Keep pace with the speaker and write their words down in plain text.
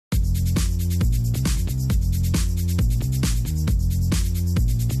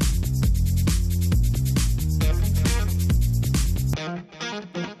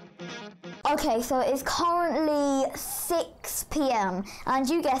Okay, so it's currently 6 p.m. and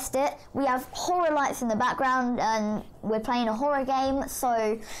you guessed it, we have horror lights in the background and we're playing a horror game.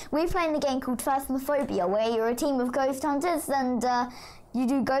 So we're playing a game called Phasmophobia, where you're a team of ghost hunters and you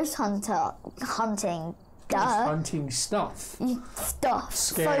do ghost hunting. Ghost hunting stuff. Stuff.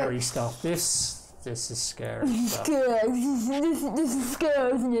 Scary stuff. This is scary stuff. This is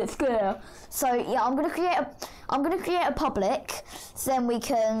scary, isn't it? Scary. So yeah, I'm gonna create a public, so then we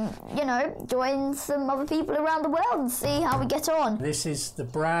can, you know, join some other people around the world and see how we get on. This is the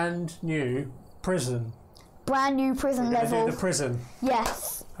brand new prison. Brand new prison We're gonna level. do the prison.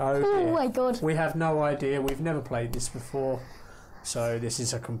 Yes. Oh my god. We have no idea. We've never played this before. So this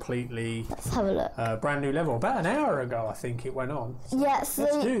is a completely Let's have a look. brand new level. About an hour ago, I think it went on. So yeah, so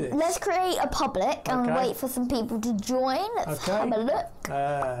let's do this. Let's create a public and wait for some people to join. Let's have a look.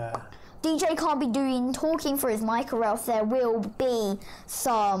 DJ can't be talking for his mic, or else there will be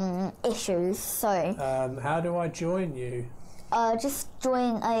some issues. So how do I join you? just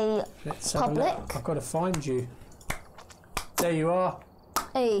join a public. I've got to find you. There you are.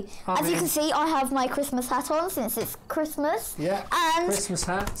 Hey, as you can see, I have my Christmas hat on since it's Christmas. Yeah. And Christmas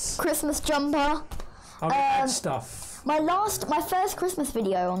hats. Christmas jumper. I'll get that stuff. My first Christmas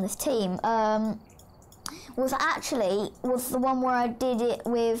video on this team was the one where I did it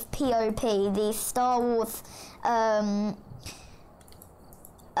with POP, the Star Wars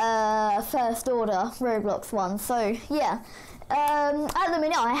First Order Roblox one. So yeah. At the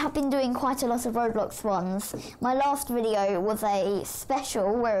minute, I have been doing quite a lot of Roblox ones. My last video was a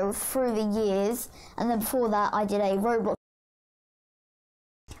special where it was through the years, and then before that I did a Roblox.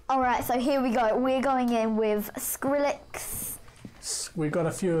 Alright, so here we go. We're going in with Skrillex. We've got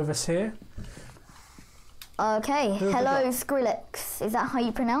a few of us here. Okay, hello Skrillex. Is that how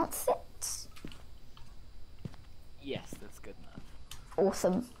you pronounce it? Yes, that's good enough.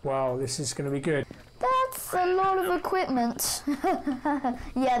 Awesome. Wow, this is going to be good. That's a lot of equipment.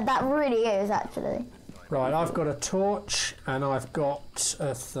 Yeah, that really is actually. Right, I've got a torch and I've got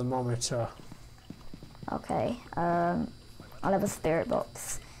a thermometer. Okay, I'll have a spirit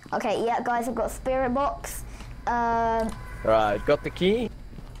box. Okay, yeah guys, I've got a spirit box. Right, got the key?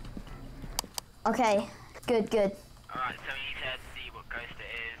 Okay, good. Alright, so you need to see what ghost it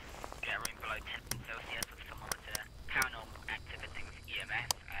is, get a room below 10 Celsius with thermometer, paranormal activity with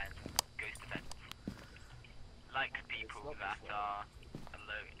EMS, and ghost effects. Like people that are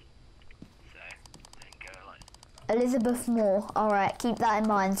alone, so don't go alone. Elizabeth Moore, alright, keep that in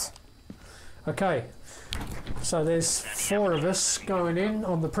mind. Okay, so there's 4 of us going in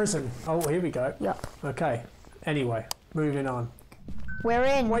on the prison. Oh, here we go. Yep. Okay, anyway, moving on. We're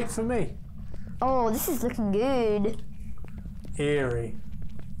in. Wait for me. Oh, this is looking good. Eerie.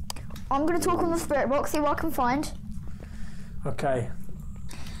 I'm going to talk on the spirit box, see what I can find. Okay.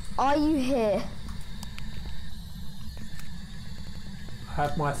 Are you here? I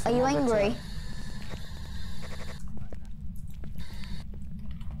have my Are thermometer. you angry?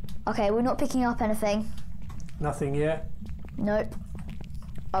 Okay, we're not picking up anything. Nothing yet. Nope.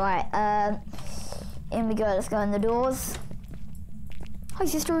 Alright, in we go, let's go in the doors. Hi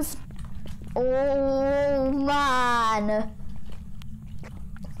sisters. Oh man.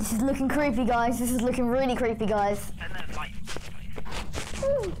 This is looking creepy guys, this is looking really creepy guys.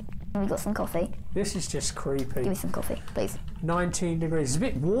 We got some coffee. This is just creepy. Give me some coffee, please. 19 degrees. It's a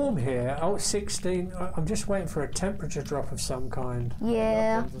bit warm here. Oh, it's 16. I'm just waiting for a temperature drop of some kind.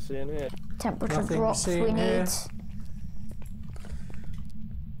 Yeah. Nothing to see in here. Temperature Nothing to drops see we in need. here.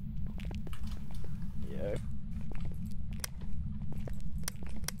 Yeah.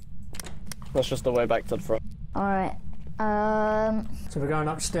 That's just the way back to the front. Alright. So we're going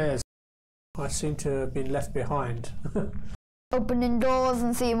upstairs. I seem to have been left behind. Opening doors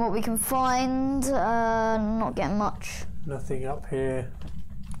and seeing what we can find. Not getting much. Nothing up here.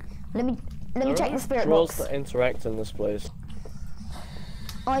 Let me check the spirit Trolls box. that interact in this place.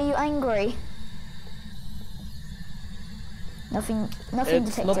 Are you angry? Nothing It's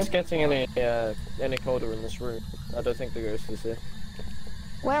detected. not getting any colder in this room. I don't think the ghost is here.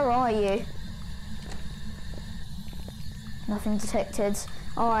 Where are you? Nothing detected.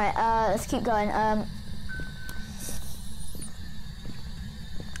 Alright, let's keep going.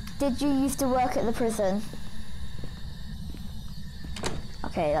 Did you used to work at the prison?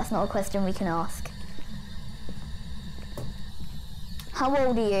 Okay, that's not a question we can ask. How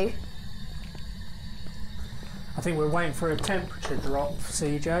old are you? I think we're waiting for a temperature drop,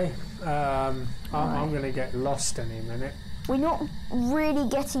 CJ. I'm going to get lost any minute. We're not really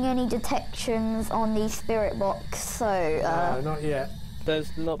getting any detections on the spirit box, so... not yet.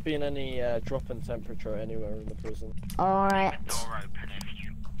 There's not been any drop in temperature anywhere in the prison. Alright. Door open if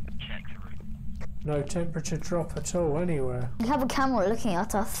you check the room. No temperature drop at all anywhere. We have a camera looking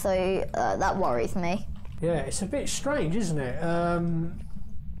at us, so that worries me. Yeah, it's a bit strange, isn't it?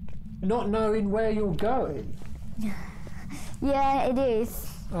 Not knowing where you're going. Yeah, it is.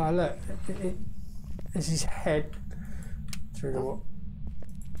 Oh, look. There's his head through the wall.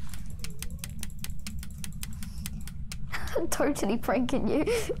 I'm totally pranking you.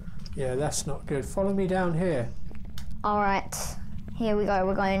 Yeah, that's not good. Follow me down here. Alright, here we go.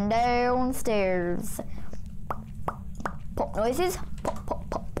 We're going downstairs. Pop noises. Pop, pop,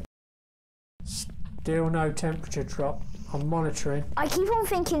 pop. Still no temperature drop. I'm monitoring. I keep on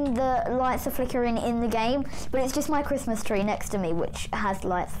thinking the lights are flickering in the game, but it's just my Christmas tree next to me which has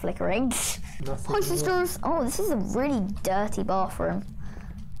lights flickering. Nothing Hi, yet. sisters. Oh, this is a really dirty bathroom.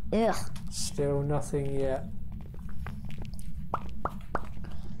 Ugh. Still nothing yet.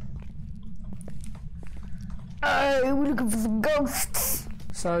 Oh, we're looking for some ghosts.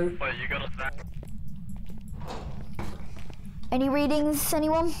 So, Wait, you got us back? Any readings,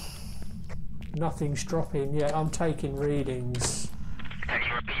 anyone? nothing's dropping yet. I'm taking readings. Can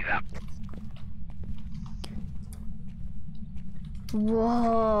you repeat that?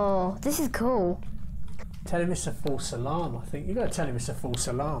 Whoa, this is cool. Tell him it's a false alarm, I think. You gotta tell him it's a false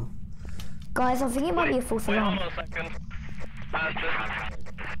alarm. Guys, I think it might be a false Wait, alarm. hold on a second.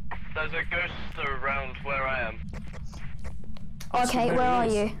 There's a ghost around where I am. Okay, where where it are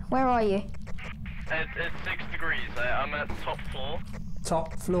is. you? Where are you? It's 6 degrees. I'm at top floor.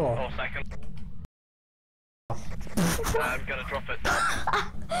 Top floor. Oh, second. I'm gonna drop it.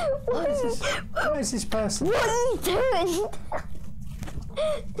 What is this person? What are you doing?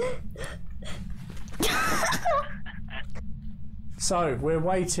 So, we're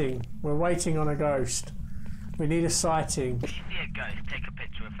waiting. We're waiting on a ghost. We need a sighting. If you see a ghost, take a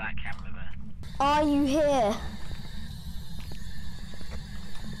picture of that camera there. Are you here?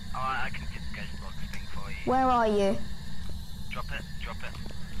 Oh, I can do the ghost box thing for you. Where are you? Drop it, drop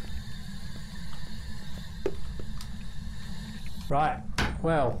it. Right.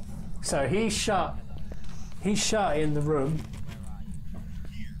 Well, so he's shut in the room.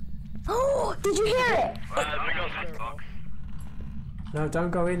 Oh, did you hear it? We got Ghost box. No,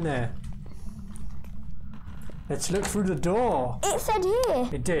 don't go in there. Let's look through the door. It said here.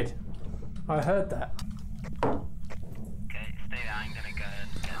 It did. I heard that. Okay, stay there. I'm gonna go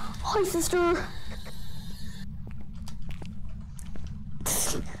and get. Hi, sister.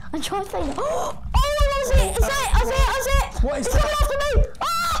 I'm trying to find it. Oh my god, I see it! I see it! I see it! I see it! What is It's that? coming after me!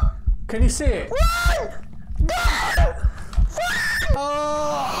 Ah! Can you see it? Run! Run!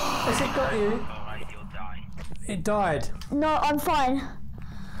 Oh! Has it got you? Alright, you'll die. It died. No, I'm fine.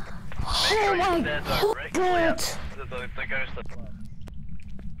 Oh my There's god. the ghost. If the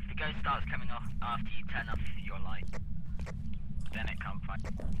ghost starts coming off after you turn off your light, then it can't find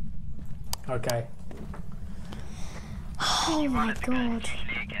you. Okay. Oh You run my at the ghost, god.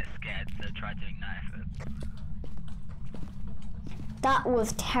 usually it gets scared, so try doing that effort. That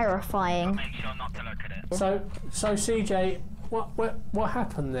was terrifying. Make sure not to look at it. So CJ, what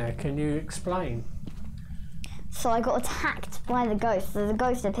happened there? Can you explain? So I got attacked by the ghost. So the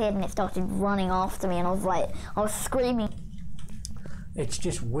ghost appeared and it started running after me, and I was screaming. It's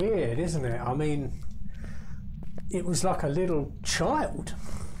just weird, isn't it? I mean, it was like a little child,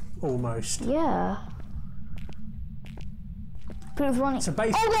 almost. Yeah. But it was running. So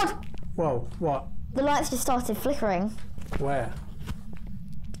basically, Oh god! whoa, what? The lights just started flickering Where?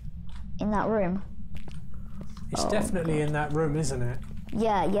 in that room. It's Oh, definitely in that room, isn't it?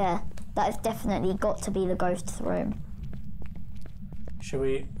 Yeah, yeah. That has definitely got to be the ghost's room.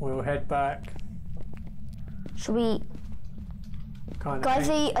 We'll head back. Should we... Kind Guys,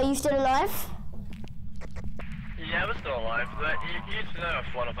 of. are you still alive? Yeah, we're still alive. You need to know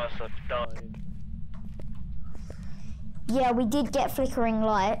if one of us have died. Yeah, we did get flickering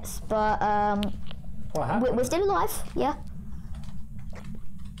lights, but What happened? we're still alive, yeah.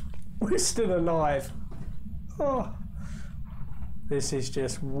 We're still alive. Oh. This is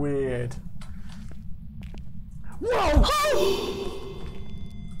just weird. Whoa!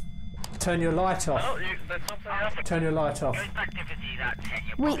 Turn your light off. Oh, there's something happened. Turn your light off. Ghost activity is at 10.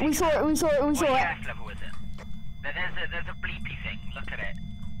 You're We probably saw it, we saw it, we What saw it. EF level is it? There's a bleepy thing. Look at it.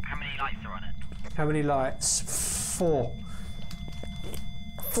 How many lights are on it? How many lights? 4.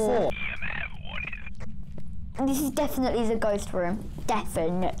 4. EMF, what is it? This is definitely the ghost room.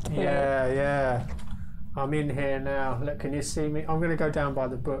 Definitely. Yeah. I'm in here now. Look, can you see me? I'm going to go down by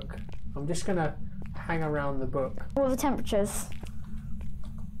the book. I'm just going to hang around the book. What are the temperatures?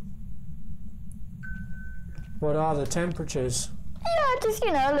 What are the temperatures? Yeah, just,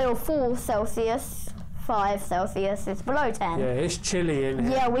 a little 4 Celsius. -5 Celsius. It's below 10. Yeah, it's chilly in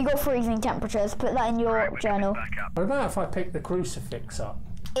here. Yeah, we got freezing temperatures. Put that in your journal. Back up. What about if I pick the crucifix up?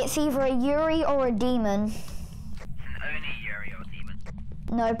 It's either a Yuri or a demon. It's an Oni, Yuri, or demon.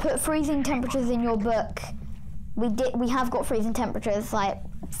 No, put freezing temperatures in your book. We have got freezing temperatures, like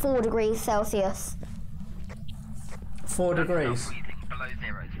 4 degrees Celsius. 4 degrees. Not freezing, below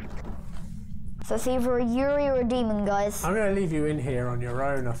zeros. So it's either a Yuri or a demon, guys. I'm going to leave you in here on your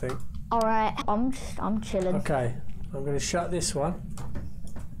own, I think. All right, I'm chilling. Okay, I'm going to shut this one.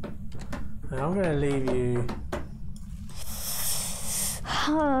 And I'm going to leave you.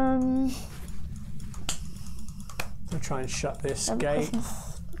 Um, I'll try and shut this a gate.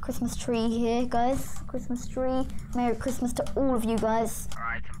 Christmas tree here, guys. Christmas tree. Merry Christmas to all of you guys.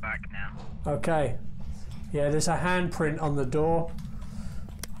 Alright, I'm back now. Okay. Yeah, there's a handprint on the door.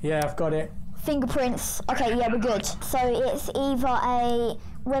 Yeah, I've got it. Fingerprints. Okay, yeah, we're good. So it's either a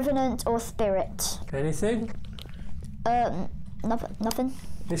revenant or spirit. Anything? Nothing.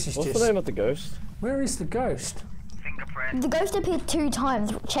 This is What's just. the name of the ghost? Where is the ghost? Fingerprint. The ghost appeared 2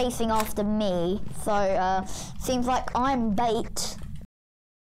 times chasing after me, so seems like I'm bait.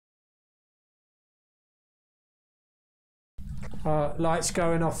 Lights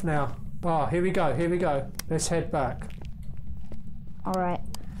going off now. Ah, here we go, here we go. Let's head back. Alright.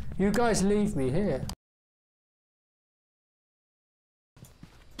 You guys leave me here.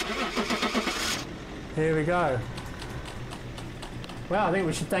 Here we go. Well, I think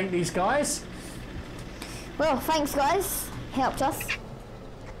we should thank these guys. Well, thanks guys. Helped us.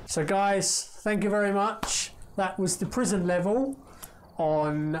 So guys, thank you very much. That was the prison level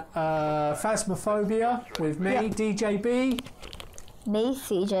on Phasmophobia with me, Yep. DJB. Me,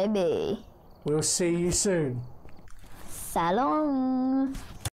 CJB. We'll see you soon. Salon.